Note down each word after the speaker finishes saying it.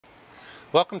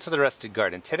Welcome to the Rusted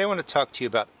Garden. Today I want to talk to you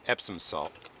about Epsom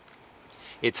salt.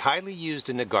 It's highly used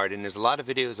in the garden. There's a lot of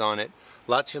videos on it,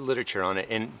 lots of literature on it,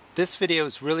 and this video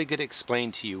is really going to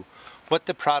explain to you what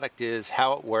the product is,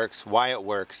 how it works, why it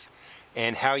works,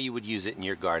 and how you would use it in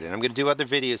your garden. I'm going to do other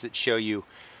videos that show you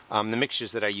the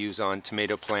mixtures that I use on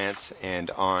tomato plants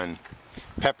and on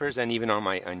peppers and even on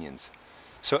my onions.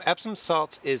 So Epsom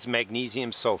salts is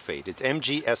magnesium sulfate. It's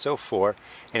MgSO4,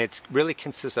 and it really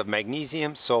consists of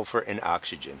magnesium, sulfur, and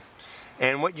oxygen.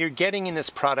 And what you're getting in this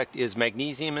product is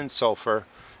magnesium and sulfur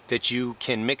that you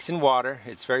can mix in water.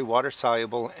 It's very water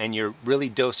soluble, and you're really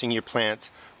dosing your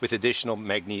plants with additional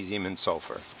magnesium and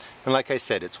sulfur. And like I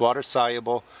said, it's water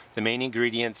soluble. The main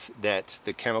ingredients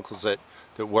the chemicals that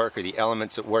work, or the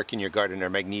elements that work in your garden, are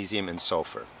magnesium and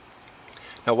sulfur.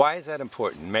 Now, why is that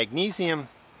important? Magnesium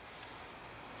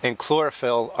and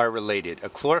chlorophyll are related. A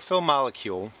chlorophyll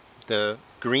molecule, the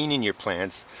green in your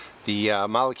plants, the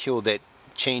molecule that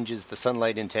changes the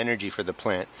sunlight into energy for the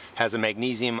plant, has a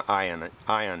magnesium ion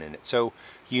in it. So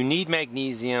you need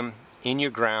magnesium in your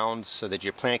ground so that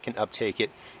your plant can uptake it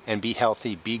and be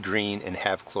healthy, be green, and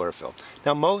have chlorophyll.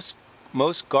 Now most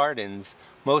gardens,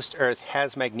 most earth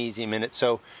has magnesium in it,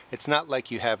 so it's not like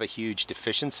you have a huge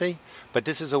deficiency, but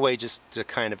this is a way just to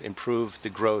kind of improve the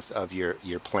growth of your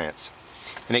plants.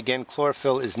 And again,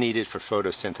 chlorophyll is needed for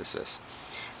photosynthesis.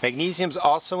 Magnesium is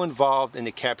also involved in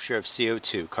the capture of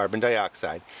CO2, carbon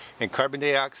dioxide, and carbon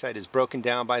dioxide is broken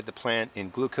down by the plant in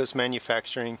glucose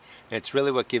manufacturing, and it's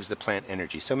really what gives the plant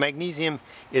energy. So magnesium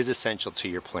is essential to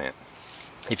your plant.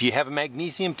 If you have a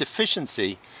magnesium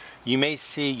deficiency, you may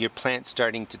see your plant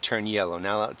starting to turn yellow.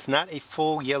 Now, it's not a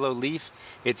full yellow leaf,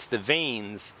 it's the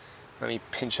veins. Let me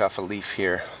pinch off a leaf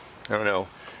here. I don't know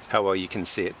how well you can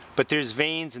see it, but there's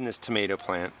veins in this tomato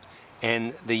plant,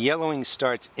 and the yellowing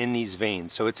starts in these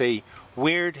veins. So it's a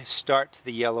weird start to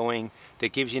the yellowing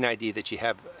that gives you an idea that you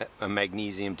have a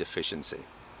magnesium deficiency.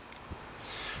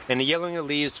 And the yellowing of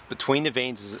leaves between the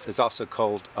veins is also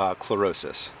called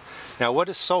chlorosis. Now, what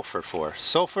is sulfur for?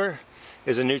 Sulfur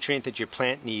is a nutrient that your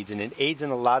plant needs, and it aids in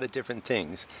a lot of different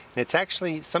things. And it's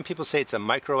actually, some people say it's a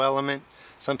microelement,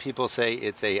 some people say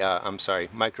it's a,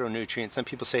 micronutrient, some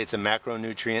people say it's a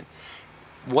macronutrient.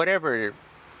 Whatever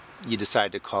you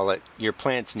decide to call it, your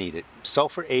plants need it.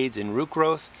 Sulfur aids in root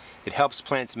growth, it helps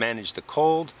plants manage the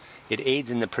cold, it aids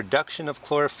in the production of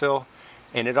chlorophyll,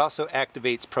 and it also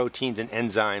activates proteins and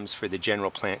enzymes for the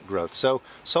general plant growth. So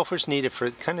sulfur is needed for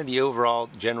kind of the overall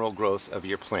general growth of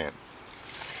your plant.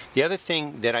 The other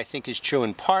thing that I think is true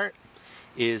in part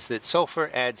is that sulfur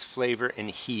adds flavor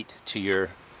and heat to your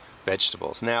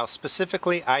vegetables. Now,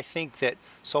 specifically, I think that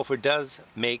sulfur does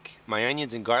make my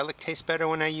onions and garlic taste better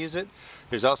when I use it.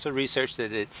 There's also research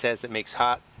that it says it makes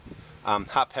hot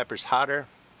peppers hotter.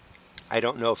 I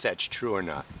don't know if that's true or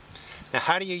not. Now,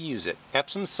 how do you use it?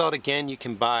 Epsom salt, again, you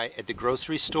can buy at the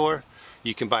grocery store.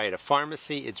 You can buy at a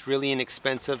pharmacy. It's really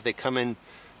inexpensive. They come in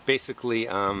basically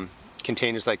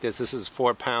containers like this. This is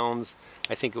 4 pounds.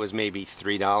 I think it was maybe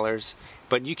 $3,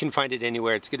 but you can find it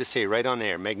anywhere. It's good to say right on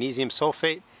there, magnesium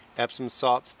sulfate, Epsom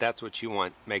salts, that's what you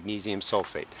want, magnesium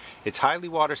sulfate. It's highly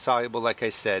water soluble, like I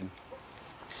said.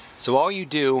 So all you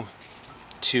do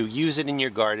to use it in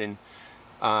your garden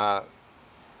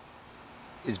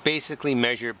is basically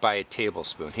measure it by a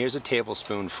tablespoon. Here's a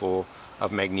tablespoonful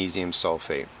of magnesium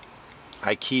sulfate.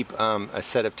 I keep a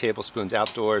set of tablespoons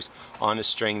outdoors on a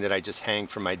string that I just hang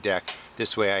from my deck.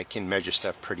 This way I can measure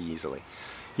stuff pretty easily.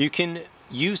 You can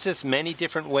use this many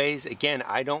different ways. Again,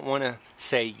 I don't want to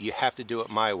say you have to do it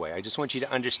my way. I just want you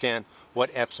to understand what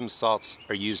Epsom salts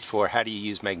are used for. How do you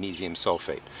use magnesium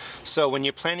sulfate? So when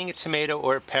you're planting a tomato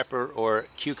or a pepper or a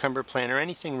cucumber plant or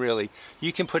anything really,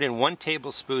 you can put in 1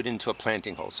 tablespoon into a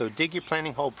planting hole. So dig your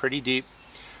planting hole pretty deep,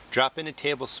 drop in a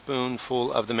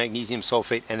tablespoonful of the magnesium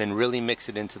sulfate, and then really mix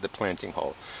it into the planting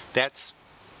hole. That's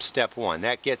step 1.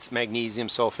 That gets magnesium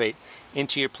sulfate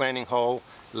into your planting hole,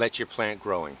 let your plant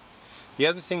growing. The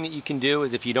other thing that you can do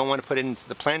is, if you don't want to put it into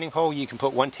the planting hole, you can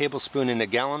put 1 tablespoon in a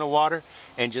gallon of water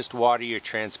and just water your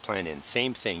transplant in.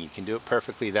 Same thing, you can do it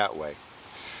perfectly that way.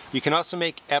 You can also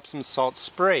make Epsom salt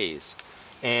sprays,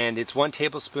 and it's 1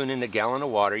 tablespoon in a gallon of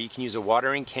water. You can use a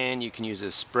watering can, you can use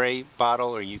a spray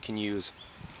bottle, or you can use,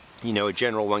 you know, a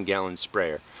general 1-gallon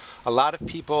sprayer. A lot of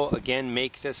people, again,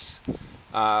 make this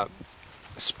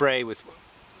spray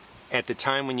at the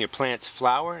time when your plants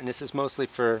flower, and this is mostly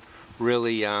for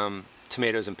really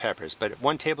tomatoes and peppers. But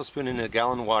 1 tablespoon in a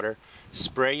gallon of water,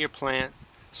 spray your plant,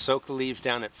 soak the leaves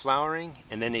down at flowering,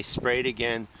 and then they spray it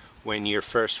again when your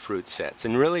first fruit sets.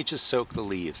 And really just soak the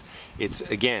leaves. It's,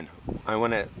 again, I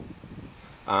want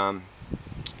to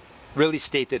really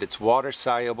state that it's water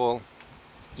soluble,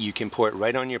 You can pour it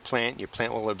right on your plant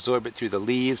will absorb it through the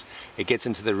leaves, it gets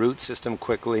into the root system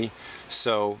quickly,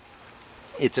 so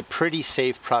it's a pretty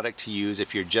safe product to use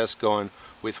if you're just going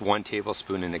with 1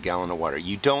 tablespoon in a gallon of water.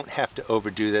 You don't have to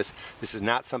overdo this. This is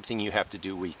not something you have to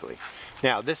do weekly.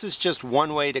 Now, this is just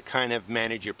one way to kind of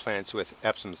manage your plants with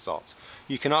Epsom salts.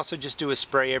 You can also just do a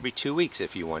spray every 2 weeks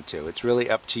if you want to. It's really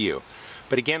up to you.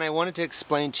 But again, I wanted to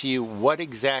explain to you what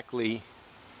exactly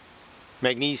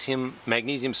magnesium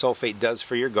sulfate does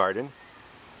for your garden.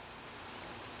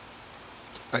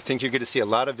 I think you're going to see a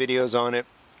lot of videos on it.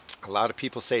 A lot of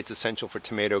people say it's essential for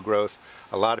tomato growth.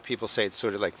 A lot of people say it's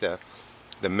sort of like the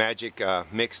magic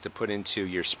mix to put into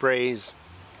your sprays,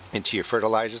 into your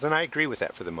fertilizers, and I agree with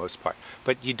that for the most part.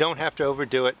 But you don't have to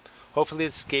overdo it. Hopefully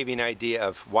this gave you an idea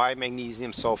of why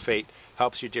magnesium sulfate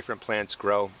helps your different plants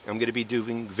grow. I'm going to be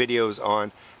doing videos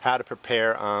on how to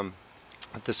prepare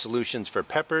the solutions for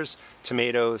peppers,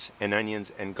 tomatoes, and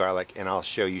onions, and garlic, and I'll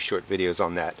show you short videos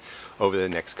on that over the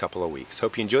next couple of weeks.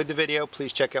 Hope you enjoyed the video.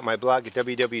 Please check out my blog at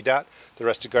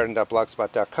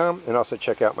www.therestedgarden.blogspot.com and also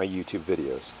check out my YouTube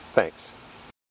videos. Thanks.